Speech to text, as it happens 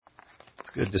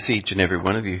Good to see each and every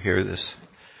one of you here this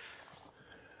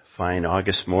fine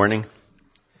August morning.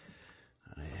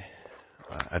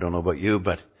 I don't know about you,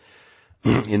 but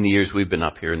in the years we've been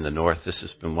up here in the north, this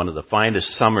has been one of the finest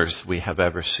summers we have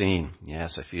ever seen.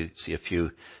 Yes, I see a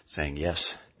few saying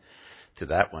yes to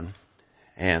that one.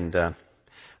 And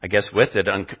I guess with it,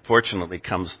 unfortunately,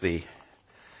 comes the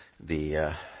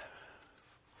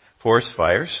forest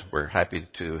fires. We're happy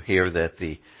to hear that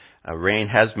the rain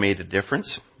has made a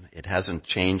difference. It hasn't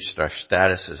changed our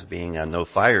status as being no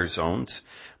fire zones,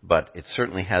 but it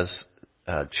certainly has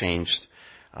changed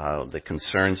the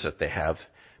concerns that they have,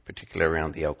 particularly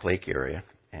around the Elk Lake area.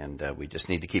 And we just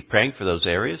need to keep praying for those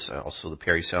areas. Also, the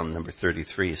Parry Sound number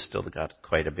 33 has still got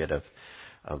quite a bit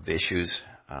of issues.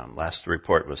 Last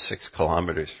report was 6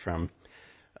 kilometers from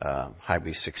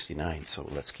Highway 69, so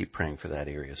let's keep praying for that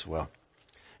area as well.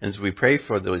 And as we pray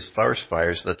for those forest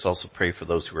fires, let's also pray for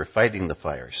those who are fighting the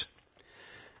fires,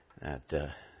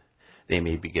 that they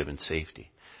may be given safety.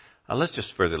 Let's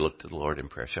just further look to the Lord in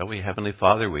prayer, shall we? Heavenly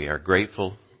Father, we are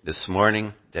grateful this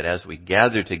morning that as we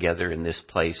gather together in this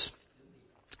place,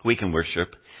 we can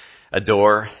worship,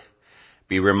 adore,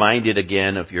 be reminded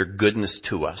again of your goodness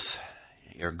to us.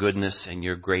 Your goodness and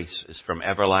your grace is from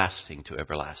everlasting to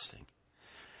everlasting.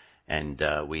 And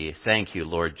we thank you,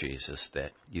 Lord Jesus,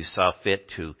 that you saw fit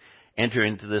to enter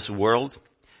into this world,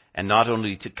 and not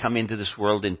only to come into this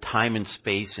world in time and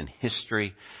space and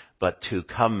history, but to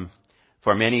come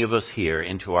for many of us here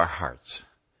into our hearts.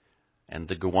 And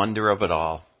the wonder of it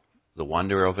all, the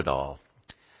wonder of it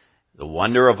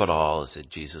all is that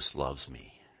Jesus loves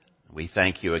me. We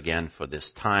thank you again for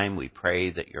this time. We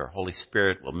pray that your Holy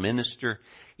Spirit will minister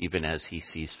even as he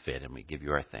sees fit, and we give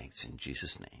you our thanks in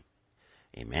Jesus' name.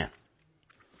 Amen.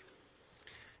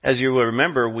 As you will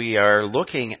remember, we are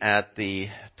looking at the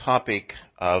topic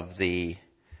of the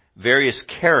various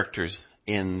characters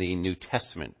in the New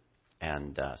Testament.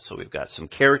 And so we've got some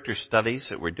character studies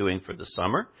that we're doing for the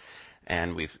summer.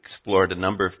 And we've explored a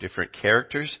number of different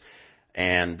characters.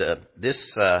 And this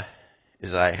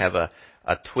is I have a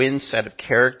twin set of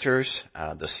characters,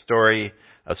 the story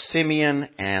of Simeon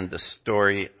and the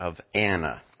story of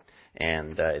Anna.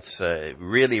 And it's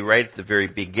really right at the very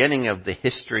beginning of the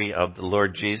history of the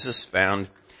Lord Jesus, found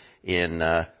in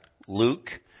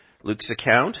Luke's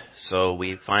account. So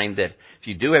we find that if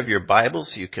you do have your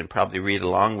Bibles, you can probably read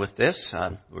along with this.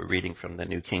 We're reading from the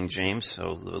New King James,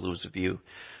 so those of you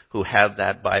who have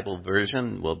that Bible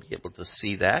version will be able to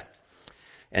see that.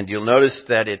 And you'll notice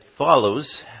that it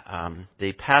follows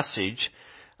the passage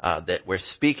that we're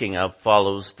speaking of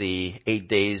follows the 8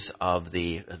 days of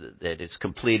that is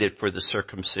completed for the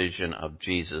circumcision of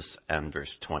Jesus, and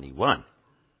verse 21.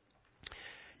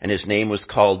 And his name was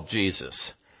called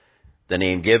Jesus, the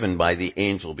name given by the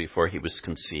angel before he was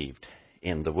conceived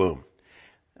in the womb.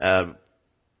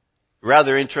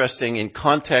 Rather interesting in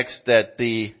context that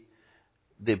the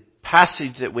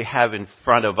passage that we have in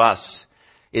front of us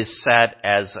is set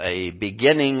as a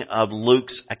beginning of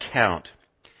Luke's account.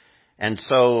 And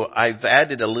so I've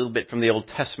added a little bit from the Old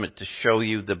Testament to show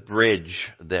you the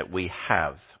bridge that we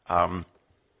have.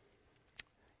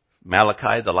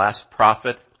 Malachi, the last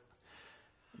prophet,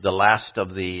 the last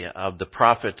of the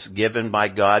prophets given by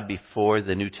God before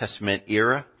the New Testament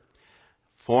era,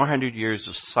 400 years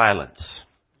of silence.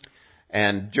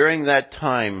 And during that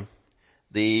time,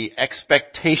 the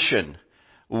expectation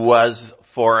was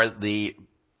for the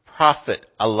prophet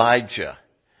Elijah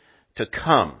to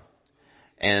come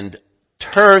and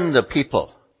turn the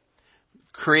people,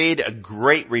 create a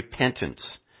great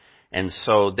repentance. And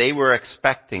so they were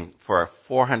expecting for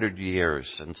 400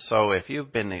 years. And so if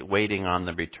you've been waiting on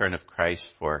the return of Christ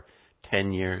for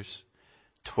 10 years,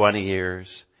 20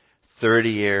 years, 30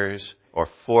 years, or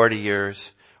 40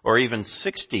 years, or even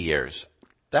 60 years,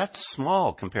 that's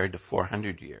small compared to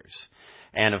 400 years.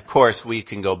 And of course, we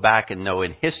can go back and know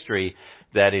in history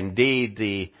that indeed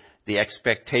the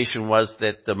expectation was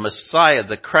that the Messiah,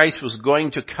 the Christ, was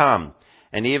going to come.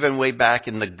 And even way back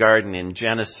in the garden in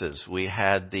Genesis, we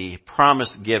had the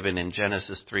promise given in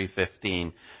Genesis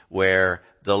 3:15, where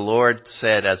the Lord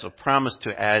said as a promise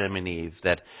to Adam and Eve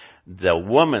that the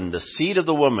woman, the seed of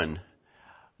the woman,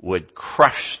 would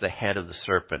crush the head of the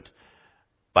serpent,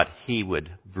 but he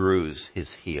would bruise his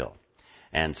heel.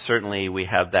 And certainly we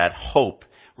have that hope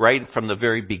right from the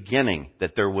very beginning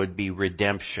that there would be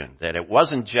redemption, that it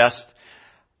wasn't just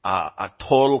a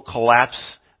total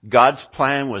collapse. God's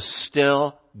plan was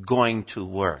still going to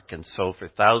work. And so for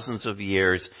thousands of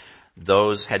years,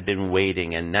 those had been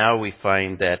waiting. And now we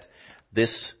find that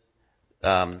this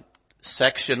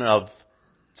section of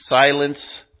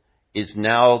silence is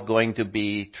now going to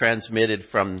be transmitted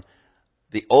from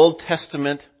the Old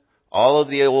Testament All of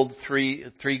the old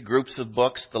three groups of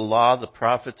books, the law, the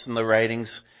prophets, and the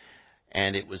writings,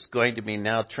 and it was going to be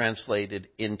now translated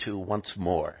into once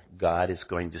more. God is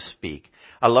going to speak.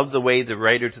 I love the way the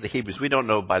writer to the Hebrews, we don't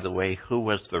know, by the way, who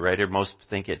was the writer. Most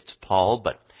think it's Paul,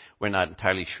 but we're not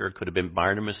entirely sure. It could have been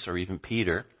Barnabas or even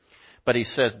Peter. But he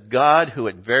says, God, who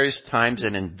at various times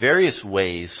and in various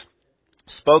ways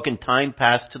spoke in time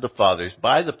past to the fathers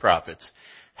by the prophets,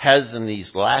 has in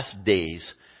these last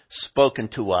days spoken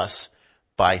to us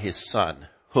by his Son,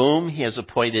 whom he has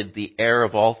appointed the heir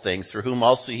of all things, through whom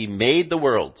also he made the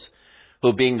worlds,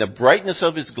 who being the brightness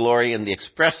of his glory and the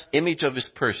express image of his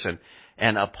person,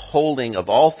 and upholding of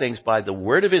all things by the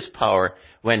word of his power,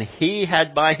 when he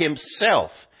had by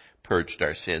himself purged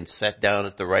our sins, sat down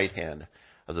at the right hand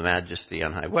of the Majesty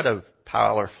on high. What a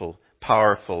powerful,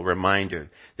 powerful reminder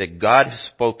that God has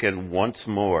spoken once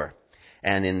more,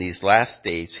 and in these last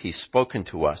days he's spoken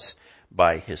to us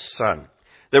by his Son.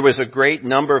 There was a great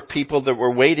number of people that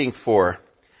were waiting for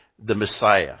the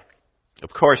Messiah.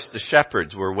 Of course, the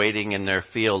shepherds were waiting in their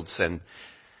fields and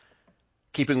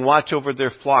keeping watch over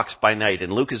their flocks by night.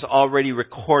 And Luke has already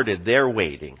recorded their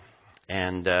waiting.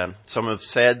 And some have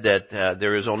said that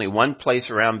there is only one place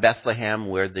around Bethlehem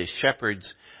where the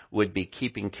shepherds would be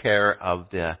keeping care of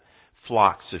the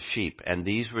flocks of sheep. And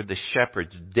these were the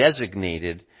shepherds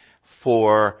designated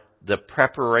for the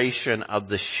preparation of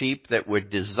the sheep that were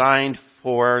designed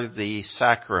for the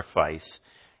sacrifice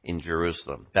in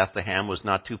Jerusalem. Bethlehem was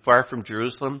not too far from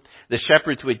Jerusalem. The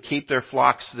shepherds would keep their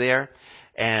flocks there,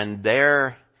 and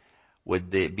there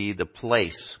would be the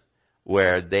place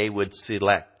where they would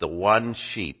select the one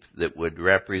sheep that would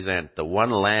represent, the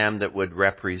one lamb that would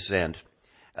represent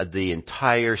the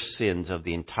entire sins of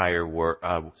the entire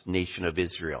nation of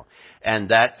Israel. And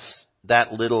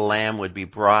that little lamb would be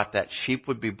brought, that sheep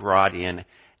would be brought in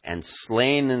and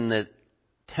slain in the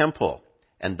temple,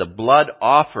 and the blood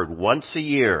offered once a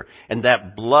year, and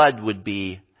that blood would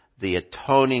be the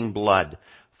atoning blood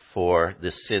for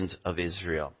the sins of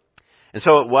Israel. And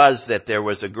so it was that there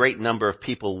was a great number of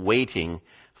people waiting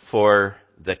for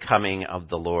the coming of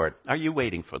the Lord. Are you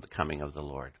waiting for the coming of the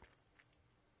Lord?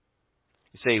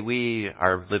 You say, we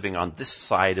are living on this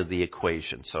side of the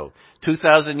equation. So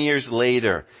 2,000 years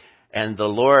later, and the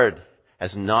Lord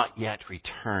has not yet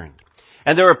returned.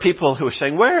 And there are people who are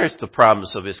saying, where is the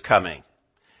promise of his coming?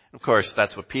 Of course,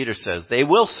 that's what Peter says. They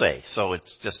will say. So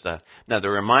it's just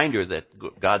another reminder that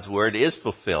God's word is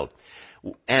fulfilled.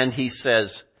 And he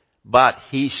says, but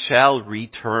he shall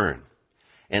return.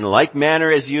 In like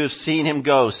manner as you have seen him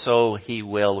go, so he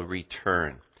will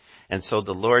return. And so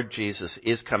the Lord Jesus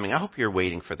is coming. I hope you're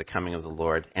waiting for the coming of the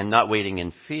Lord, and not waiting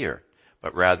in fear,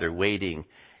 but rather waiting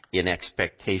in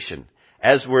expectation,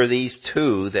 as were these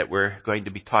two that we're going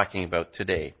to be talking about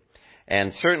today.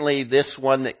 And certainly this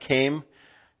one that came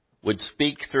would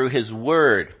speak through his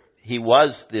word. He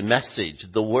was the message,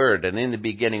 the word, and in the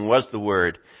beginning was the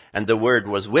word, and the word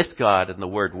was with God, and the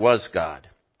word was God.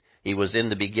 He was in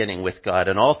the beginning with God,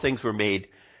 and all things were made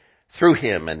through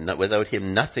him, and without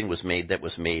him nothing was made that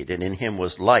was made, and in him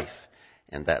was life,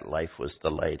 and that life was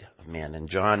the light of men. And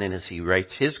John, as he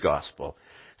writes his gospel,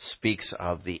 speaks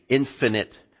of the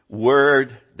infinite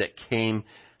word that came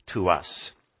to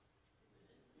us.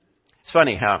 It's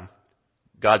funny how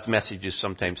God's messages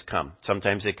sometimes come.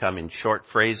 Sometimes they come in short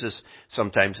phrases.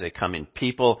 Sometimes they come in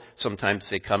people. Sometimes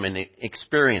they come in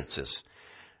experiences.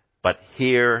 But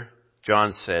here,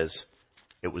 John says,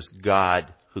 it was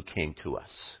God who came to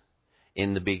us.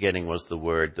 In the beginning was the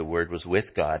Word was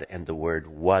with God, and the Word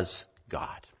was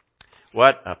God.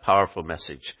 What a powerful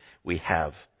message we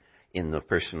have in the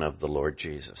person of the Lord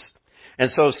Jesus.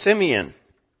 And so Simeon,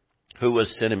 who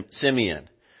was Simeon?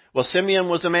 Well, Simeon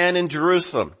was a man in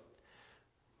Jerusalem.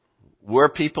 Were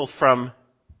people from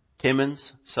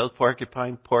Timmins, South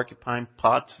Porcupine,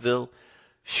 Pottsville,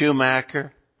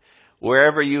 Schumacher,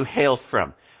 wherever you hail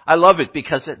from. I love it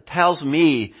because it tells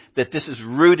me that this is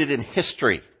rooted in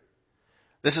history.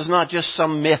 This is not just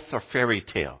some myth or fairy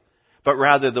tale, but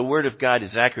rather the Word of God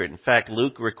is accurate. In fact,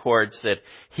 Luke records that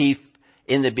he,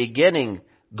 in the beginning,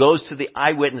 goes to the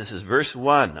eyewitnesses, verse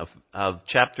 1 of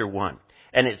chapter 1.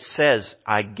 And it says,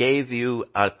 I gave you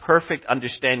a perfect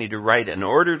understanding to write an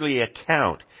orderly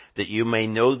account that you may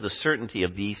know the certainty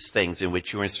of these things in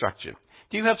which you are instructed.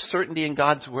 Do you have certainty in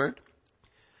God's Word?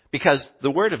 Because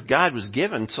the Word of God was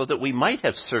given so that we might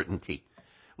have certainty.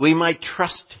 We might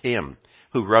trust Him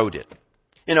who wrote it.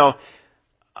 You know,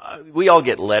 we all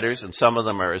get letters, and some of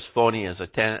them are as phony as a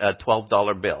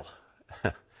 $12 bill.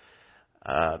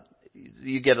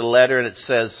 You get a letter and it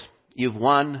says, you've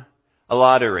won a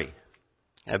lottery.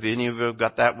 Have any of you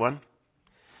got that one?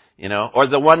 or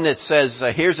the one that says,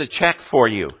 here's a check for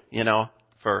you,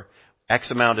 for X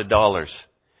amount of dollars.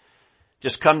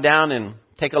 Just come down and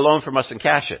take a loan from us and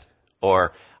cash it.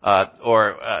 Or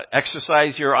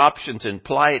exercise your options and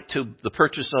apply it to the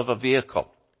purchase of a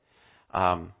vehicle.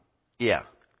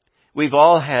 We've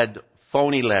all had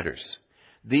phony letters.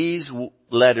 These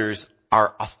letters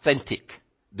are authentic.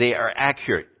 They are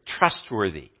accurate,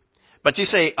 trustworthy. But you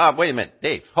say, wait a minute,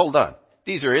 Dave, hold on.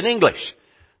 These are in English.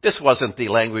 This wasn't the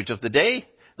language of the day.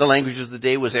 The language of the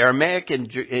day was Aramaic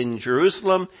in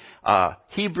Jerusalem,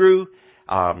 Hebrew,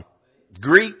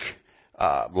 Greek,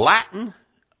 Latin.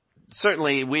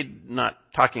 Certainly, we're not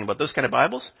talking about those kind of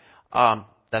Bibles.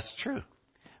 That's true.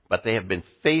 But they have been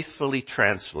faithfully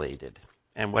translated.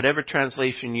 And whatever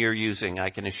translation you're using, I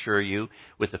can assure you,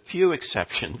 with a few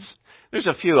exceptions, there's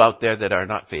a few out there that are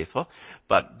not faithful,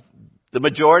 but the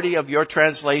majority of your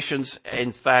translations,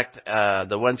 in fact,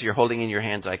 the ones you're holding in your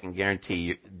hands, I can guarantee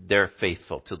you, they're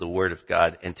faithful to the Word of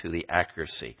God and to the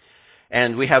accuracy.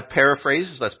 And we have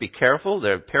paraphrases. Let's be careful.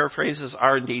 Their paraphrases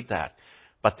are indeed that.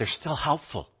 But they're still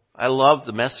helpful. I love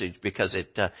the message because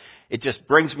it just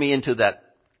brings me into that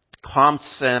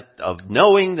concept of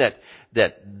knowing that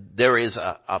there is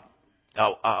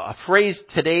a phrase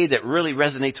today that really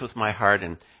resonates with my heart,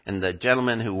 and the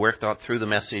gentleman who worked through the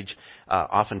message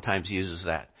oftentimes uses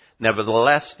that.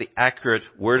 Nevertheless, the accurate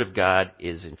Word of God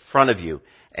is in front of you,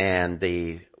 and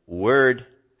the Word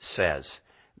says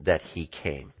that He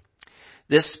came.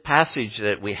 This passage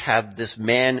that we have, this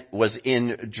man was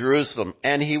in Jerusalem,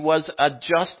 and he was a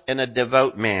just and a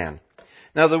devout man.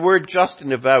 Now, the word just and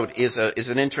devout is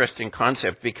an interesting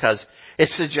concept because it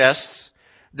suggests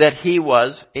that he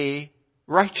was a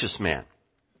righteous man.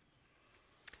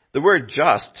 The word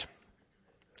just,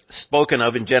 spoken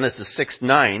of in Genesis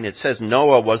 6:9, it says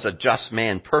Noah was a just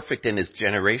man, perfect in his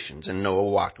generations, and Noah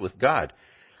walked with God.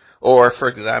 Or, for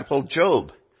example,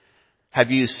 Job. Have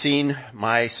you seen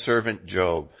my servant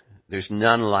Job? There's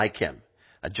none like him,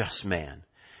 a just man.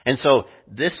 And so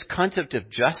this concept of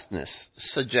justness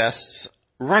suggests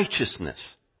righteousness.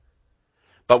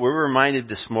 But we're reminded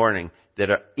this morning that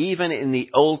even in the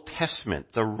Old Testament,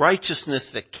 the righteousness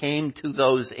that came to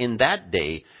those in that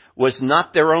day was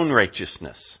not their own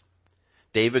righteousness.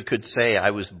 David could say,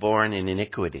 I was born in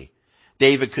iniquity.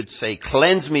 David could say,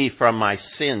 cleanse me from my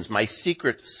sins, my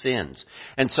secret sins.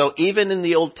 And so even in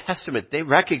the Old Testament, they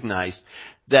recognized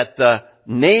that the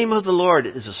name of the Lord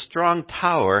is a strong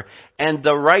tower, and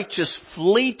the righteous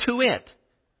flee to it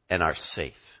and are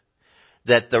safe.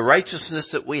 That the righteousness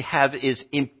that we have is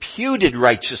imputed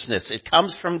righteousness. It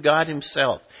comes from God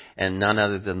Himself and none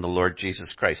other than the Lord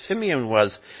Jesus Christ. Simeon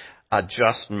was a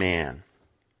just man.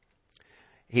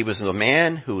 He was a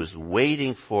man who was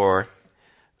waiting for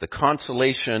the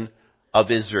consolation of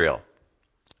Israel.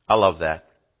 I love that.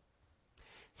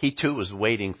 He too was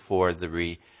waiting for the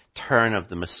return of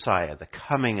the Messiah, the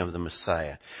coming of the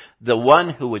Messiah, the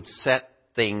one who would set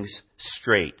things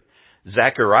straight.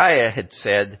 Zechariah had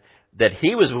said that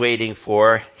he was waiting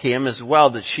for him as well,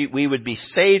 that we would be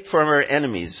saved from our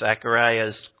enemies.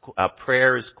 Zechariah's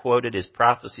prayer is quoted, his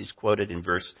prophecy is quoted in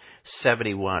verse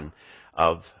 71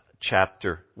 of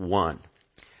chapter 1.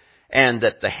 And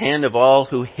that the hand of all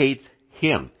who hate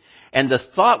him. And the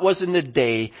thought was in the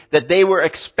day that they were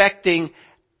expecting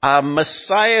a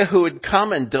Messiah who would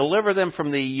come and deliver them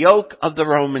from the yoke of the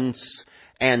Romans,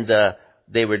 and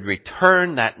they would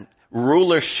return that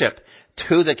rulership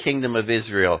to the kingdom of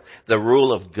Israel, the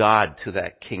rule of God to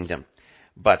that kingdom.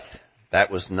 But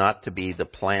that was not to be the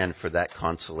plan for that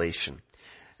consolation.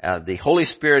 The Holy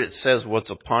Spirit, it says, was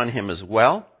upon him as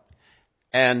well.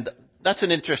 And that's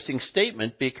an interesting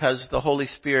statement because the Holy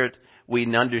Spirit,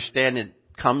 we understand it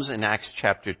comes in Acts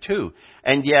chapter 2.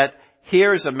 And yet,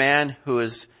 here's a man who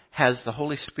has the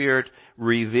Holy Spirit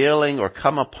revealing or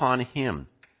come upon him.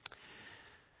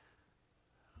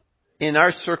 In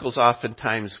our circles,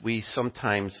 oftentimes, we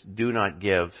sometimes do not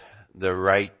give the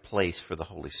right place for the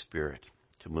Holy Spirit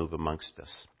to move amongst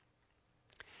us.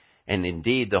 And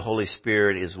indeed, the Holy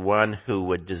Spirit is one who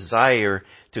would desire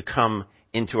to come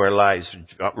into our lives.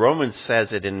 Romans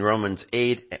says it in Romans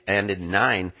 8 and in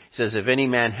 9. It says, if any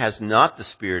man has not the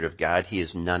Spirit of God, he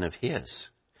is none of his.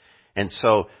 And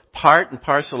so, part and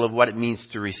parcel of what it means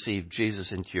to receive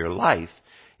Jesus into your life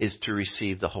is to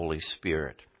receive the Holy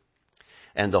Spirit.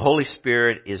 And the Holy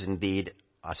Spirit is indeed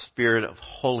a spirit of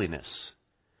holiness.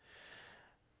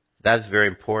 That is very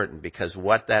important because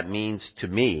what that means to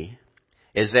me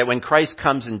is that when Christ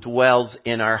comes and dwells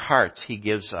in our hearts, He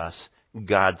gives us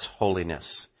God's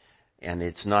holiness. And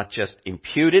it's not just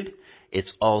imputed,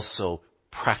 it's also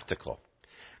practical.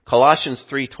 Colossians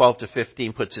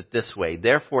 3:12-15 puts it this way: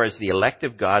 Therefore, as the elect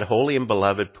of God, holy and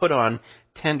beloved, put on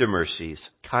tender mercies,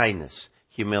 kindness,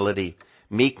 humility,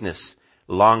 meekness,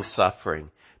 long-suffering,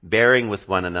 bearing with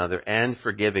one another, and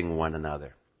forgiving one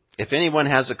another. If anyone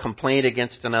has a complaint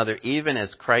against another, even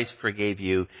as Christ forgave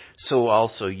you, so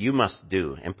also you must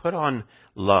do. And put on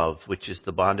love, which is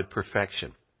the bond of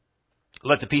perfection.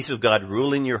 Let the peace of God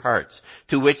rule in your hearts,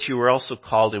 to which you were also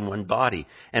called in one body,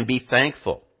 and be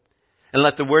thankful. And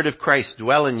let the word of Christ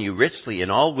dwell in you richly in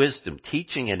all wisdom,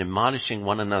 teaching and admonishing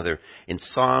one another in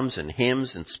psalms and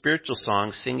hymns and spiritual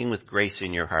songs, singing with grace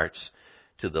in your hearts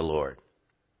to the Lord.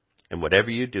 And whatever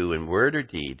you do in word or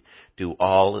deed, do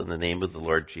all in the name of the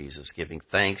Lord Jesus, giving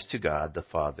thanks to God the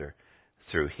Father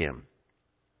through him.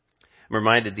 I'm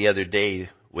reminded the other day,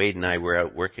 Wade and I were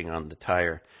out working on the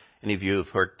tire. Any of you have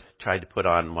tried to put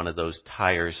on one of those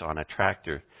tires on a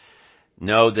tractor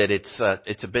know that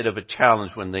it's a bit of a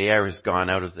challenge when the air has gone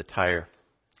out of the tire.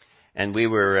 And we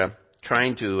were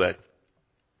trying to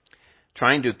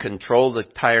control the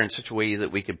tire in such a way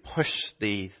that we could push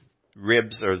the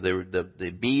ribs or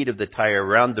the bead of the tire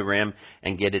around the rim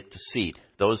and get it to seat.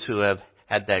 Those who have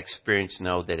had that experience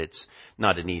know that it's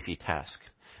not an easy task.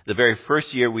 The very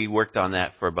first year we worked on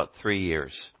that for about 3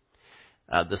 years.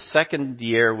 The second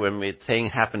year when the thing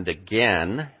happened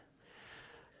again,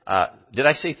 did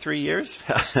I say 3 years?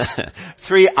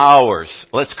 3 hours.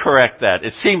 Let's correct that.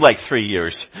 It seemed like 3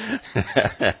 years.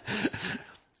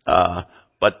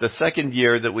 But the second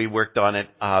year that we worked on it,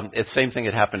 the same thing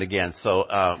had happened again. So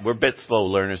we're a bit slow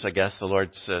learners, I guess. The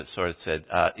Lord sort of said,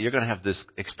 you're going to have this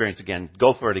experience again.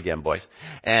 Go for it again, boys.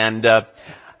 And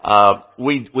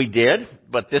we did,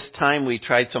 but this time we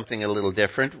tried something a little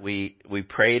different. We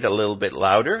prayed a little bit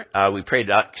louder. We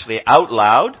prayed actually out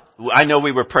loud. I know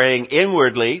we were praying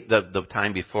inwardly the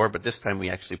time before, but this time we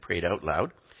actually prayed out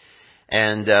loud.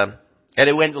 And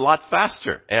it went a lot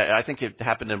faster. I think it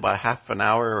happened in about half an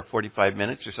hour or 45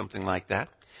 minutes or something like that.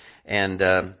 And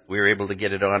we were able to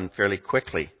get it on fairly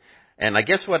quickly. And I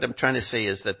guess what I'm trying to say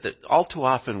is that all too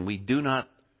often we do not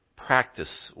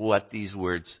practice what these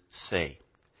words say.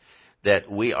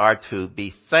 That we are to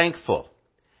be thankful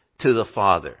to the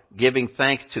Father, giving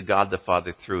thanks to God the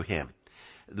Father through him.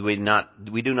 We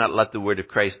do not let the word of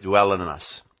Christ dwell in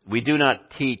us. We do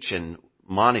not teach and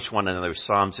admonish one another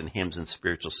psalms and hymns and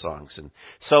spiritual songs. And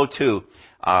so too,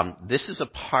 this is a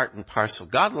part and parcel.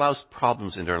 God allows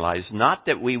problems in our lives, not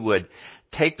that we would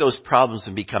take those problems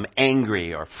and become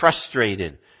angry or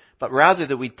frustrated, but rather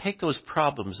that we take those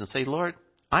problems and say, Lord,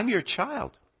 I'm your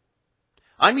child.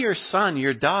 I'm your son,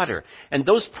 your daughter. And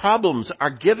those problems are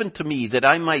given to me that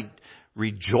I might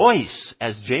rejoice,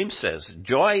 as James says,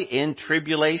 joy in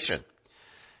tribulation.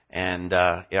 And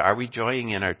are we joying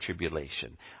in our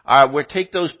tribulation? We'll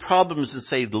take those problems and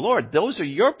say, Lord, those are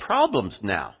your problems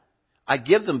now. I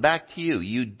give them back to you.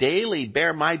 You daily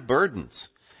bear my burdens.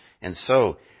 And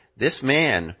so this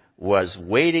man was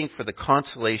waiting for the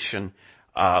consolation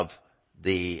of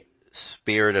the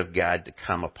Spirit of God to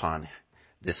come upon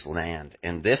this land.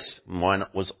 And this one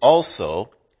was also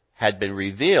had been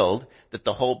revealed that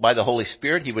by the Holy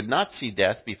Spirit he would not see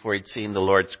death before he'd seen the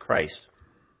Lord's Christ.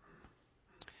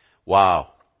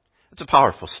 Wow. That's a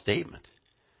powerful statement.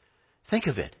 Think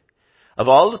of it. Of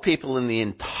all the people in the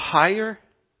entire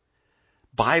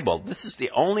Bible, this is the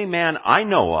only man I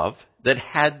know of that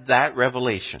had that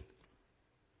revelation.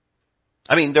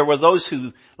 I mean, there were those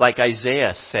who, like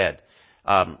Isaiah said,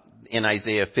 in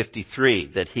Isaiah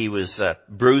 53, that he was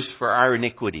bruised for our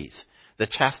iniquities. The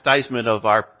chastisement of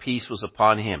our peace was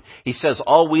upon him. He says,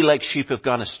 all we like sheep have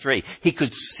gone astray. He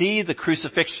could see the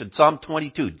crucifixion. Psalm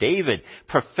 22, David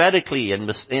prophetically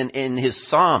in his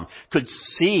psalm could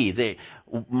see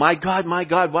my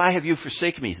God, why have you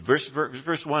forsaken me? Verse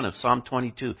 1 of Psalm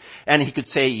 22. And he could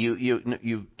say,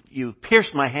 you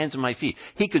pierced my hands and my feet.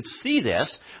 He could see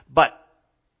this, but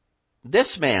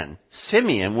this man,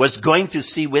 Simeon, was going to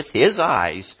see with his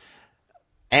eyes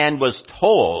and was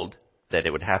told that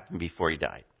it would happen before he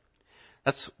died.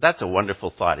 That's a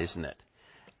wonderful thought, isn't it?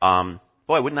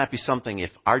 Boy, wouldn't that be something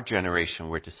if our generation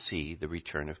were to see the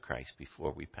return of Christ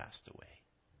before we passed away?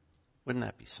 Wouldn't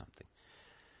that be something?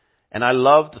 And I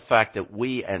love the fact that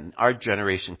we and our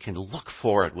generation can look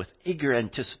forward with eager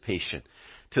anticipation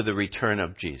to the return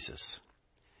of Jesus.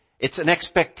 It's an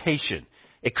expectation.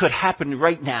 It could happen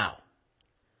right now.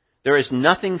 There is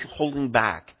nothing holding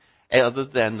back other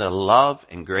than the love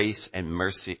and grace and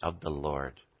mercy of the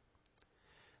Lord.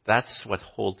 That's what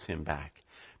holds him back.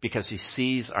 Because he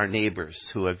sees our neighbors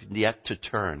who have yet to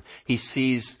turn. He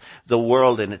sees the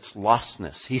world in its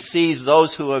lostness. He sees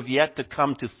those who have yet to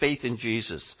come to faith in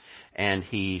Jesus. And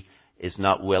he is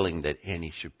not willing that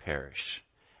any should perish.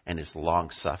 and his long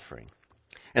suffering.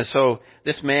 And so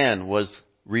this man was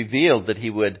revealed that he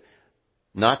would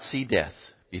not see death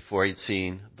before he'd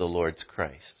seen the Lord's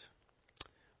Christ.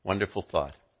 Wonderful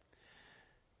thought.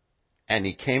 And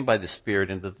he came by the Spirit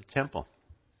into the temple.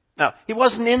 Now, he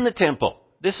wasn't in the temple.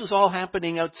 This is all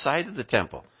happening outside of the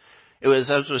temple. It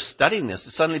was, as I was studying this,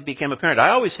 it suddenly became apparent. I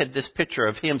always had this picture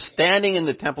of him standing in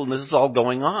the temple and this is all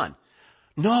going on.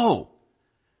 No.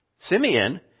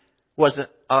 Simeon was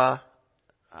I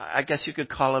guess you could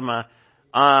call him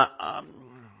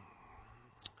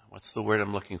what's the word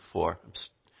I'm looking for? I'm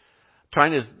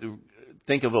trying to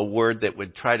think of a word that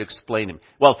would try to explain him.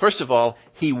 Well, first of all,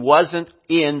 he wasn't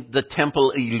in the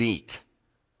temple elite.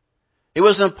 He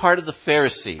wasn't a part of the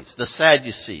Pharisees, the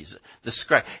Sadducees, the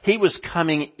scribes. He was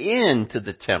coming into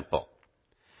the temple.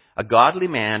 A godly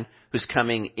man who's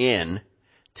coming in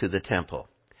to the temple.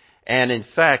 And in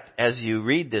fact, as you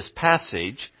read this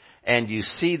passage and you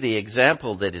see the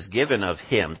example that is given of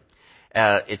him,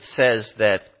 it says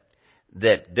that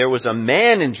there was a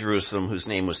man in Jerusalem whose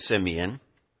name was Simeon,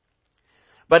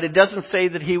 but it doesn't say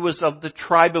that he was of the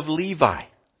tribe of Levi.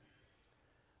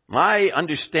 My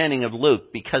understanding of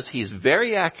Luke, because he's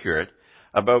very accurate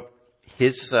about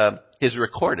his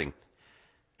recording,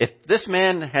 if this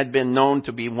man had been known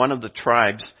to be one of the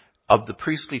tribes of the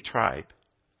priestly tribe,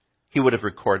 he would have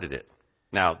recorded it.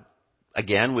 Now,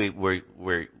 again,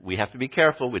 we have to be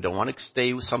careful. We don't want to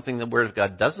stay with something the Word of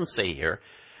God doesn't say here,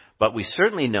 but we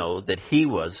certainly know that he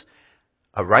was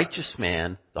a righteous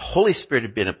man. The Holy Spirit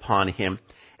had been upon him.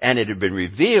 And it had been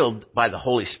revealed by the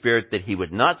Holy Spirit that he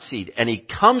would not see. And he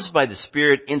comes by the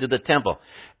Spirit into the temple.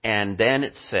 And then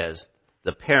it says,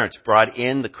 the parents brought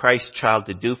in the Christ child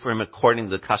to do for him according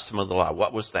to the custom of the law.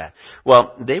 What was that?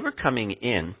 Well, they were coming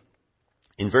in.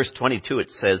 In verse 22 it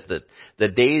says that the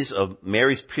days of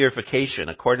Mary's purification,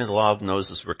 according to the law of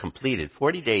Moses, were completed.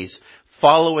 40 days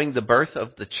following the birth of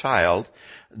the child,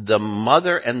 the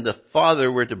mother and the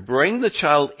father were to bring the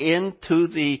child into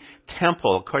the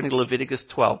temple, according to Leviticus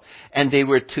 12, and they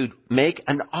were to make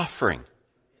an offering.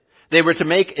 They were to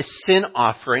make a sin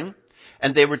offering,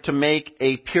 and they were to make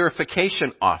a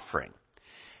purification offering.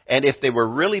 And if they were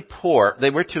really poor, they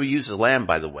were to use a lamb,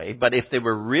 by the way, but if they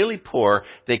were really poor,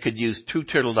 they could use 2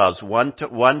 turtle doves, one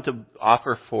to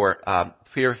offer for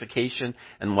purification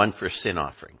and one for sin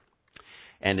offering.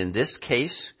 And in this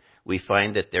case, we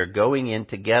find that they're going in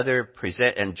together,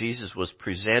 and Jesus was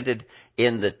presented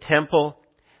in the temple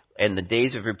in the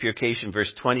days of purification,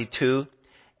 verse 22.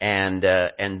 And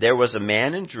there was a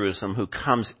man in Jerusalem who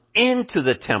comes into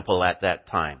the temple at that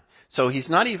time. So he's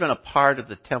not even a part of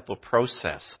the temple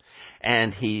process.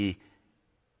 And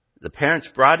the parents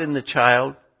brought in the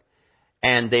child,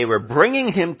 and they were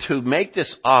bringing him to make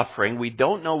this offering. We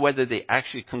don't know whether they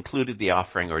actually concluded the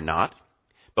offering or not,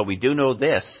 but we do know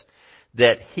this,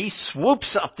 that he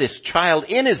swoops up this child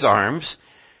in his arms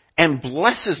and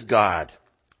blesses God.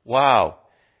 Wow.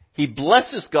 He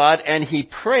blesses God and he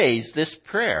prays this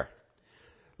prayer.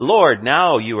 Lord,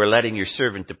 now you are letting your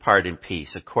servant depart in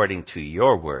peace according to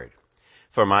your word.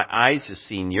 For my eyes have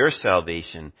seen your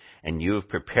salvation, and you have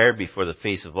prepared before the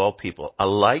face of all people a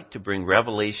light to bring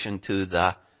revelation to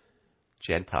the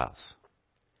Gentiles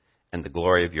and the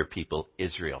glory of your people,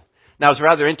 Israel. Now, it's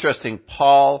rather interesting.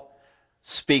 Paul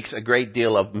speaks a great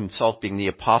deal of himself being the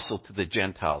apostle to the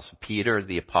Gentiles. Peter,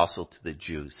 the apostle to the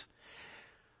Jews.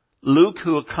 Luke,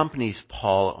 who accompanies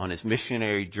Paul on his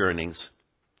missionary journeys,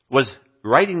 was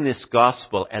writing this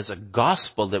gospel as a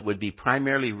gospel that would be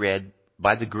primarily read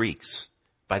by the Greeks,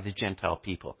 by the Gentile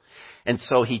people. And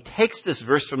so he takes this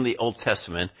verse from the Old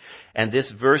Testament, and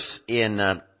this verse in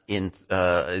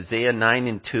Isaiah 9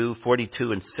 and 2,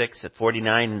 42 and 6, at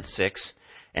 49 and 6,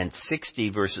 and 60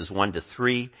 verses 1 to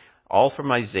 3, all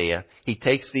from Isaiah. He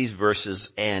takes these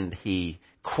verses and he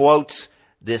quotes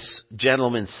this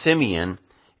gentleman Simeon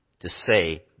to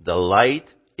say, the light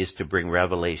is to bring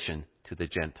revelation to the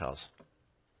Gentiles.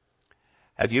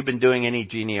 Have you been doing any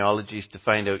genealogies to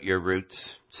find out your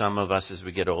roots? Some of us, as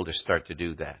we get older, start to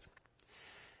do that.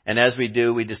 And as we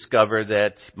do, we discover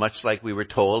that, much like we were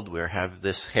told, we have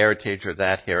this heritage or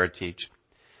that heritage.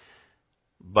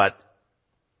 But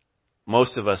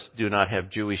most of us do not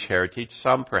have Jewish heritage.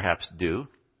 Some perhaps do.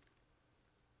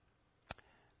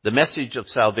 The message of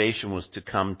salvation was to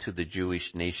come to the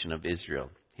Jewish nation of Israel.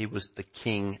 He was the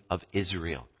king of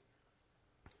Israel.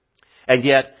 And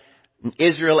yet,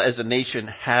 Israel as a nation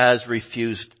has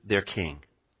refused their king.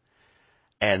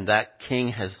 And that king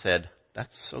has said,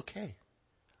 that's okay.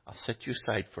 I'll set you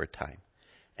aside for a time,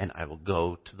 and I will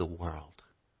go to the world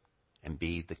and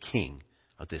be the king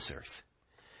of this earth.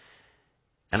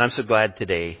 And I'm so glad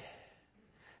today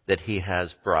that he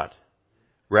has brought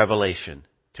revelation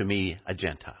to me, a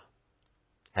Gentile?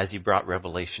 Has he brought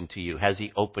revelation to you? Has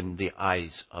he opened the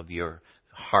eyes of your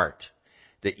heart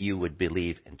that you would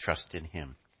believe and trust in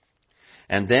him?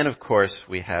 And then, of course,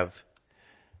 we have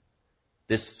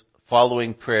this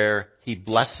following prayer. He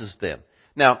blesses them.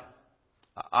 Now,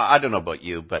 I don't know about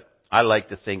you, but I like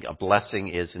to think a blessing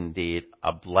is indeed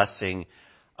a blessing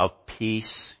of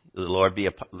peace. The Lord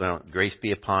grace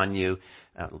be upon you,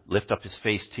 lift up his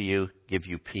face to you, give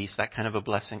you peace. That kind of a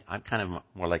blessing. I'm kind of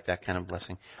more like that kind of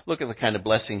blessing. Look at the kind of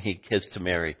blessing he gives to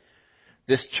Mary.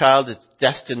 This child is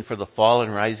destined for the fall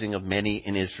and rising of many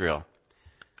in Israel.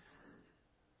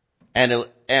 And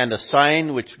a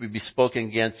sign which will be spoken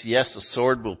against, yes, a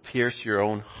sword will pierce your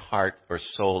own heart or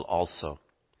soul also.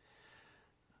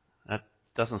 That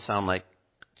doesn't sound like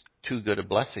too good a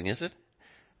blessing, is it?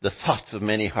 The thoughts of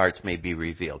many hearts may be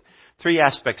revealed. 3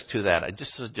 aspects to that. I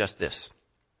just suggest this.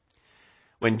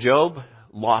 When Job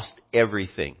lost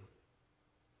everything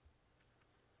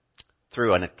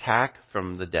through an attack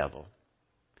from the devil,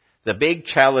 the big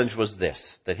challenge was this,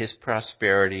 that his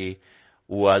prosperity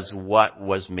was what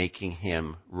was making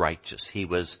him righteous. He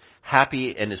was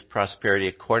happy in his prosperity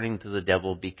according to the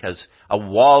devil because a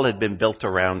wall had been built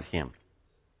around him.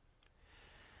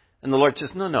 And the Lord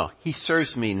says, no, he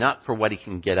serves me not for what he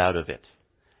can get out of it.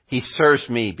 He serves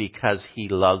me because he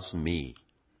loves me.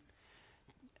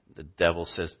 The devil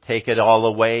says, take it all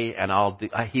away and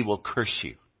he will curse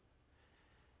you.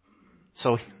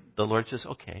 So the Lord says,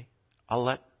 okay, I'll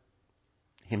let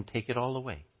him take it all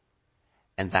away.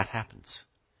 And that happens.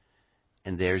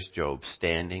 And there's Job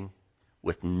standing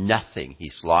with nothing.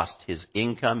 He's lost his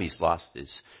income. He's lost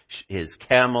his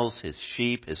camels, his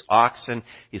sheep, his oxen.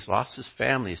 He's lost his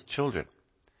family, his children.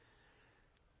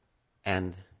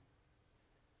 And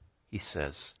he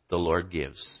says, the Lord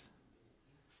gives.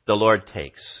 The Lord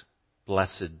takes.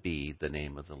 Blessed be the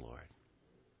name of the Lord.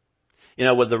 You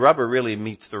know, when the rubber really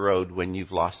meets the road, when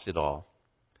you've lost it all,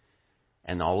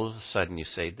 and all of a sudden you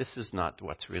say, this is not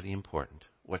what's really important.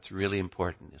 What's really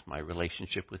important is my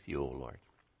relationship with you, O Lord.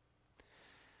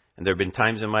 And there have been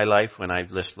times in my life when I've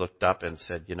just looked up and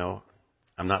said,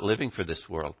 I'm not living for this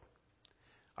world.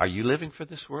 Are you living for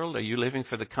this world? Are you living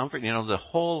for the comfort? The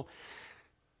whole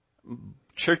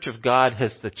Church of God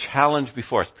has the challenge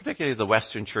before us, particularly the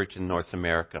Western Church in North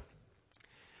America,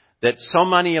 that so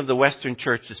many of the Western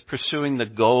Church is pursuing the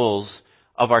goals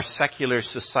of our secular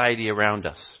society around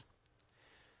us.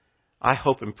 I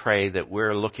hope and pray that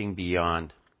we're looking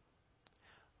beyond.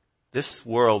 This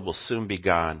world will soon be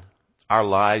gone. Our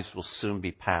lives will soon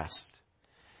be past.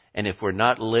 And if we're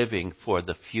not living for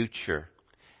the future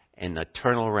in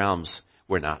eternal realms,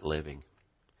 we're not living.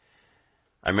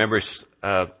 I remember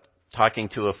talking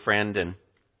to a friend, and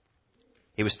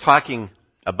he was talking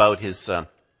about his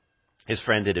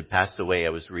friend that had passed away. I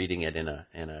was reading it in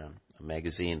a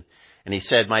magazine. And he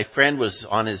said, my friend was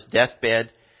on his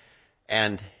deathbed,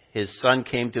 and his son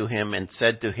came to him and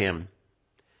said to him,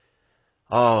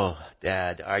 oh,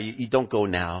 Dad, you don't go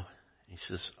now. He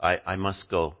says, I must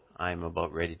go. I'm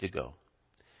about ready to go.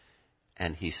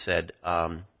 And he said,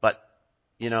 but,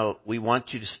 we want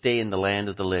you to stay in the land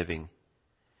of the living.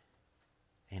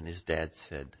 And his dad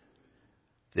said,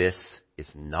 this is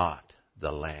not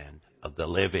the land of the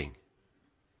living.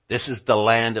 This is the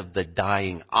land of the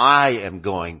dying. I am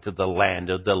going to the land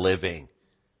of the living.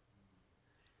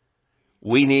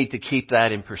 We need to keep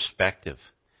that in perspective.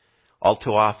 All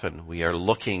too often, we are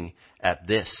looking at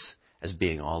this as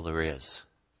being all there is.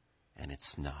 And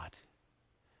it's not.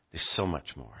 There's so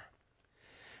much more.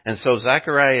 And so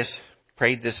Zacharias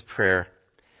prayed this prayer,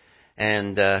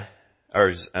 and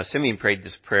Simeon prayed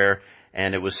this prayer,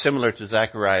 and it was similar to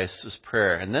Zacharias'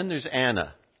 prayer. And then there's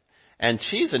Anna. And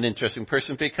she's an interesting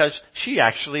person because she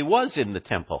actually was in the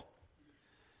temple.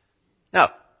 Now,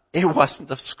 it wasn't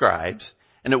the scribes,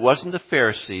 and it wasn't the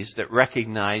Pharisees that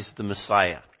recognized the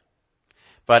Messiah.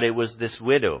 But it was this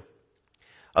widow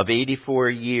of 84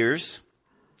 years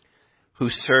who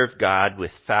served God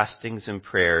with fastings and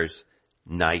prayers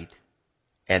night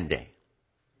and day.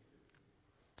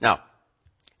 Now,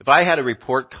 if I had a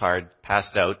report card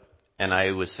passed out and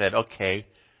I was said, okay,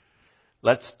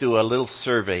 let's do a little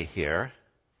survey here.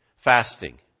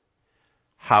 Fasting.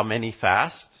 How many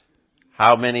fast?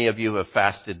 How many of you have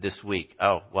fasted this week?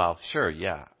 Oh, well, sure,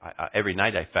 yeah. Every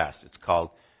night I fast. It's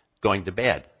called going to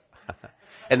bed.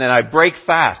 And then I break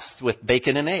fast with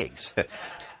bacon and eggs.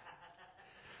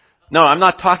 No, I'm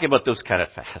not talking about those kind of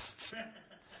fasts.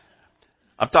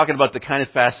 I'm talking about the kind of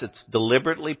fast that's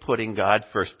deliberately putting God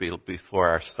first before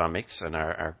our stomachs and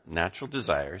our natural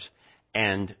desires,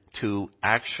 and to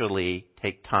actually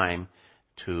take time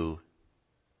to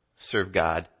serve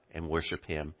God and worship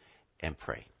Him and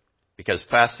pray Because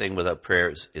fasting without prayer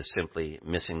is simply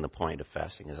missing the point of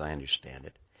fasting, as I understand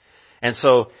it. And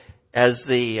so, as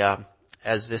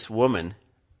this woman,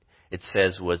 it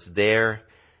says, was there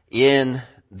in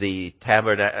the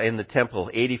temple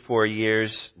 84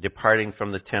 years, departing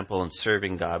from the temple and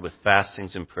serving God with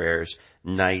fastings and prayers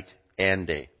night and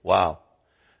day. Wow.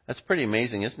 That's pretty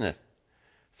amazing, isn't it?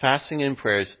 Fasting and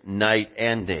prayers night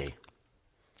and day.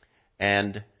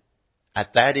 And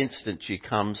at that instant she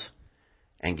comes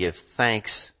and gives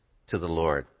thanks to the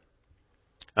Lord.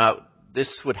 Now,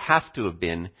 this would have to have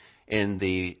been in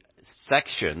the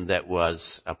section that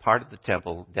was a part of the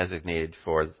temple designated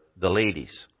for the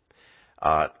ladies.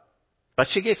 But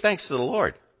she gave thanks to the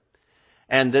Lord.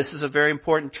 And this is a very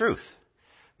important truth,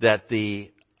 that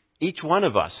each one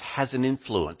of us has an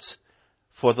influence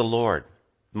for the Lord.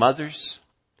 Mothers,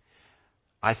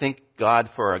 I thank God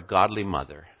for a godly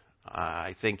mother.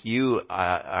 I think you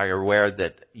are aware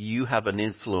that you have an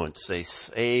influence. A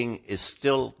saying is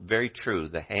still very true.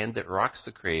 The hand that rocks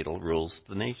the cradle rules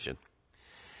the nation.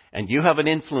 And you have an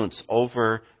influence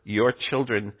over your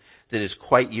children that is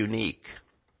quite unique,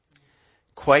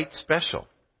 quite special.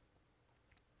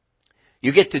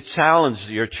 You get to challenge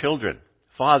your children.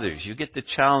 Fathers, you get to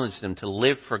challenge them to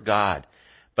live for God.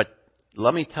 But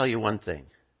let me tell you one thing.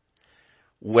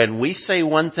 When we say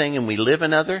one thing and we live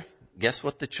another, guess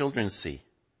what the children see?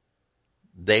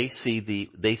 They see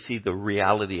the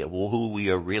reality of who we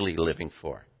are really living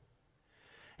for.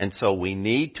 And so we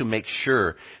need to make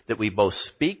sure that we both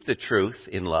speak the truth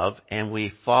in love and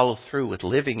we follow through with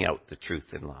living out the truth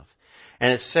in love.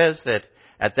 And it says that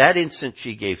at that instant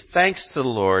she gave thanks to the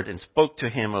Lord and spoke to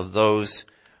him of those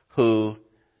who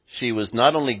she was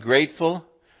not only grateful,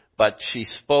 but she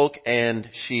spoke and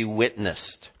she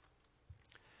witnessed.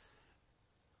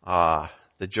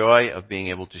 The joy of being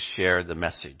able to share the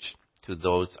message to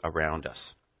those around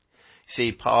us.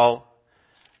 See, Paul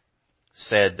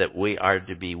said that we are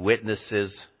to be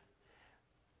witnesses.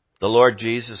 The Lord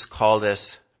Jesus called us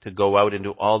to go out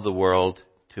into all the world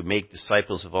to make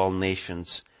disciples of all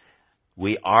nations.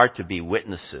 We are to be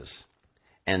witnesses.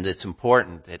 And it's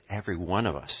important that every one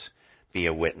of us be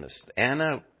a witness.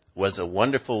 Anna was a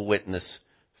wonderful witness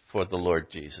for the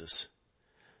Lord Jesus.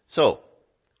 So,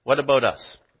 what about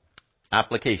us?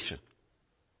 Application.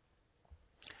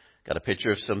 Got a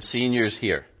picture of some seniors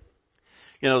here.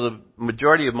 You know, the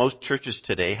majority of most churches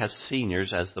today have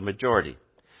seniors as the majority.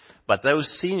 But those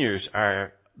seniors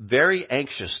are very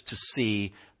anxious to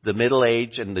see the middle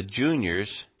age and the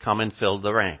juniors come and fill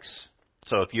the ranks.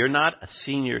 So if you're not a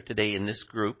senior today in this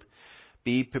group,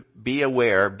 be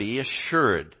aware, be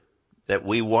assured that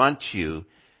we want you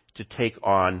to take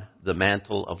on the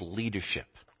mantle of leadership.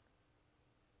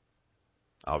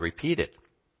 I'll repeat it.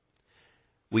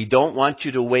 We don't want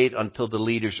you to wait until the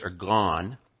leaders are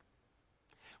gone.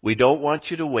 We don't want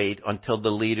you to wait until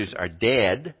the leaders are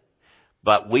dead,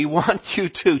 but we want you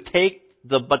to take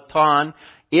the baton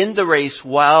in the race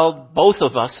while both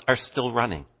of us are still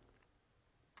running.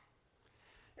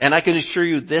 And I can assure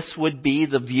you this would be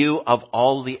the view of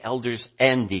all the elders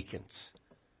and deacons.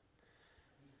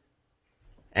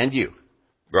 And you.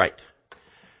 Right.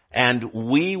 And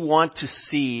we want to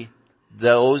see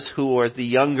those who are the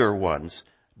younger ones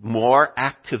more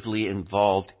actively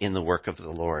involved in the work of the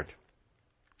Lord.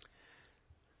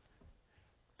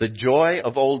 The joy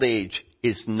of old age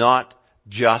is not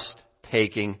just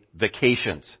taking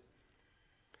vacations.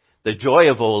 The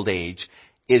joy of old age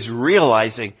is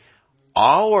realizing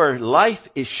our life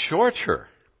is shorter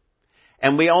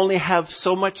and we only have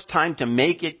so much time to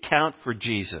make it count for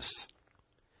Jesus.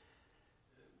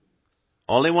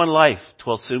 Only one life,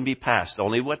 'twill soon be past.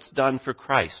 Only what's done for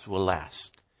Christ will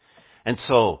last. And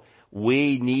so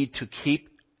we need to keep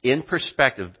in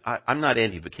perspective. I'm not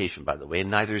anti-vacation, by the way,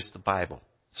 and neither is the Bible.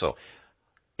 So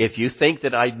if you think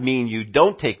that I mean you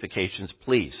don't take vacations,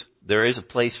 please, there is a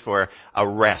place for a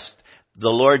rest. The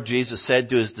Lord Jesus said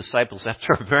to his disciples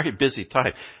after a very busy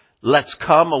time, let's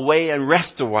come away and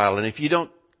rest a while. And if you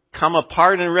don't come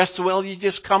apart and rest a while, you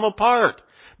just come apart.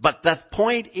 But the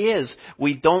point is,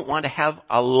 we don't want to have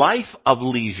a life of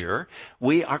leisure.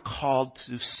 We are called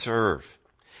to serve.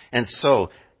 And so,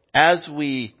 as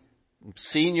we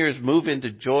seniors move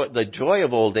into the joy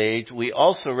of old age, we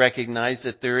also recognize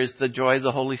that there is the joy of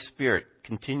the Holy Spirit,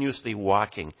 continuously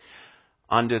walking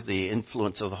under the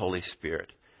influence of the Holy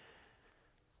Spirit.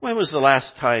 When was the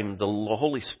last time the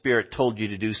Holy Spirit told you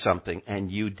to do something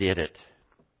and you did it?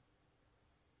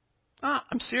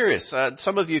 I'm serious.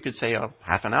 Some of you could say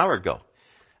half an hour ago.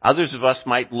 Others of us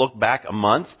might look back a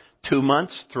month, 2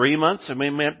 months, 3 months, and we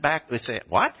went back and say,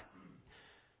 what?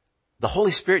 The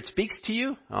Holy Spirit speaks to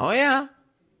you? Oh yeah.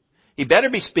 He better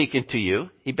be speaking to you.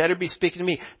 He better be speaking to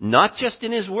me. Not just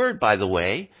in His Word, by the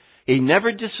way. He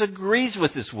never disagrees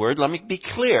with His Word. Let me be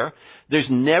clear. There's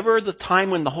never the time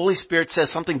when the Holy Spirit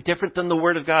says something different than the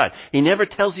Word of God. He never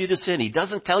tells you to sin. He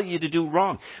doesn't tell you to do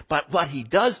wrong. But what He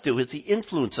does do is He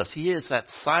influences us. He is that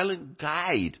silent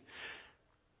guide.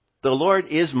 The Lord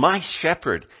is my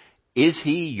shepherd. Is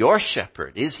He your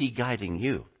shepherd? Is He guiding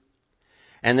you?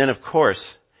 And then, of course,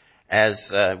 as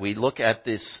we look at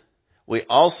this, we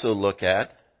also look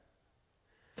at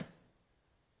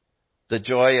the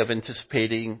joy of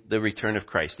anticipating the return of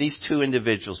Christ. These two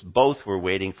individuals both were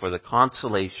waiting for the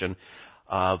consolation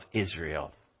of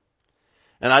Israel.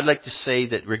 And I'd like to say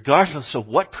that regardless of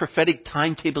what prophetic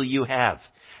timetable you have,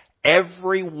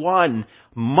 everyone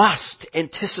must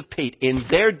anticipate in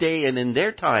their day and in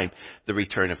their time the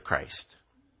return of Christ.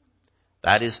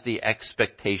 That is the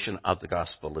expectation of the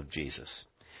gospel of Jesus.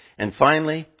 And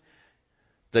finally,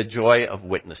 the joy of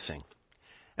witnessing.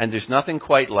 And there's nothing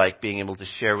quite like being able to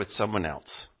share with someone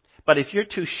else. But if you're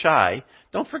too shy,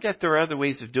 don't forget there are other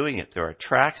ways of doing it. There are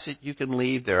tracts that you can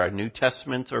leave. There are New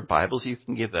Testaments or Bibles you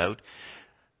can give out.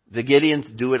 The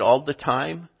Gideons do it all the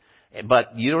time.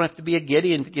 But you don't have to be a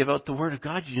Gideon to give out the Word of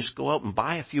God. You just go out and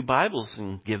buy a few Bibles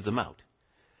and give them out.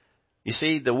 You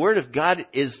see, the Word of God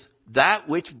is that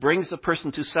which brings the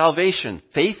person to salvation.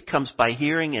 Faith comes by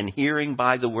hearing, and hearing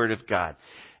by the Word of God.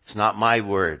 It's not my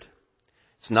word.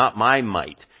 It's not my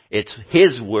might. It's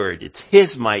His word. It's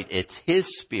His might. It's His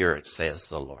Spirit, says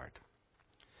the Lord.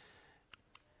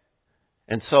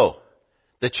 And so,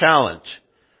 the challenge.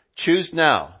 Choose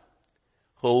now.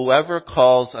 Whoever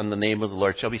calls on the name of the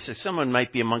Lord shall be saved. Someone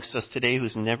might be amongst us today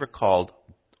who's never called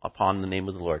upon the name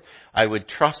of the Lord. I would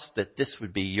trust that this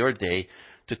would be your day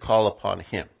to call upon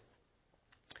Him.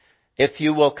 If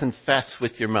you will confess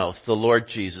with your mouth the Lord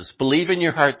Jesus, believe in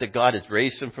your heart that God has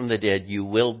raised Him from the dead, you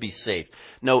will be saved.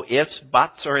 No ifs,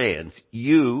 buts, or ands.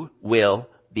 You will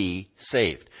be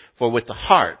saved. For with the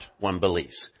heart one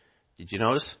believes. Did you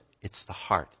notice? It's the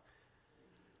heart.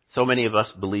 So many of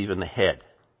us believe in the head.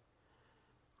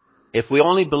 If we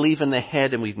only believe in the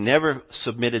head and we've never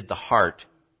submitted the heart,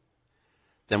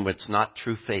 then it's not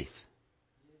true faith.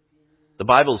 The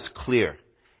Bible is clear.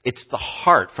 It's the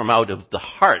heart. From out of the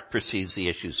heart proceeds the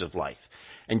issues of life.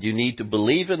 And you need to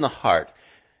believe in the heart.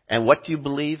 And what do you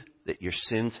believe? That your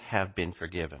sins have been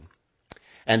forgiven.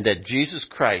 And that Jesus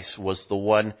Christ was the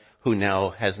one who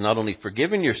now has not only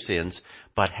forgiven your sins,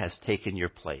 but has taken your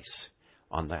place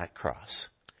on that cross.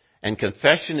 And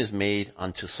confession is made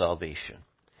unto salvation.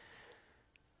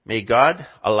 May God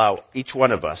allow each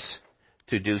one of us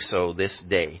to do so this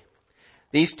day.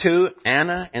 These two,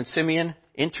 Anna and Simeon,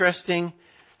 interesting,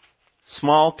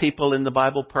 small people in the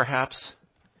Bible perhaps,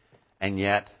 and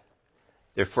yet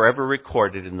they're forever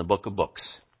recorded in the book of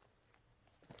books.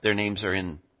 Their names are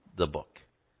in the book.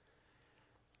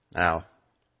 Now,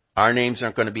 our names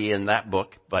aren't going to be in that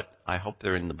book, but I hope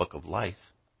they're in the book of life.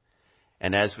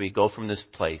 And as we go from this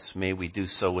place, may we do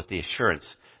so with the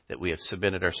assurance that we have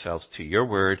submitted ourselves to your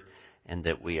word and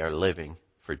that we are living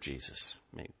for Jesus.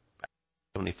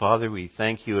 Heavenly Father, we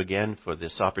thank you again for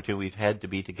this opportunity we've had to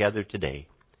be together today.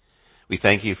 We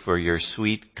thank you for your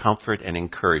sweet comfort and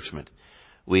encouragement.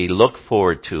 We look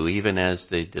forward to, even as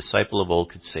the disciple of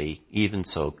old could say, even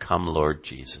so, come Lord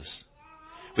Jesus.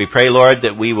 We pray, Lord,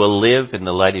 that we will live in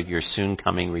the light of your soon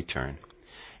coming return.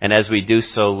 And as we do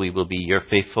so, we will be your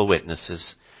faithful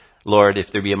witnesses. Lord, if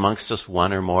there be amongst us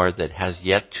one or more that has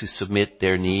yet to submit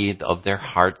their need of their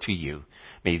heart to you,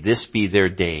 may this be their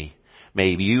day.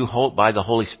 May you, by the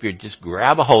Holy Spirit, just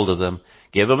grab a hold of them,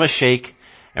 give them a shake,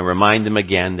 and remind them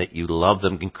again that you love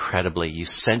them incredibly. You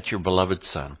sent your beloved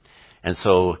Son. And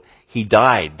so He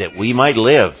died that we might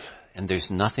live. And there's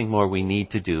nothing more we need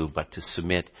to do but to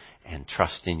submit and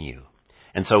trust in you.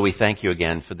 And so we thank you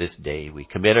again for this day. We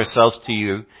commit ourselves to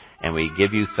you and we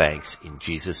give you thanks in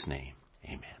Jesus' name.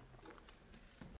 Amen.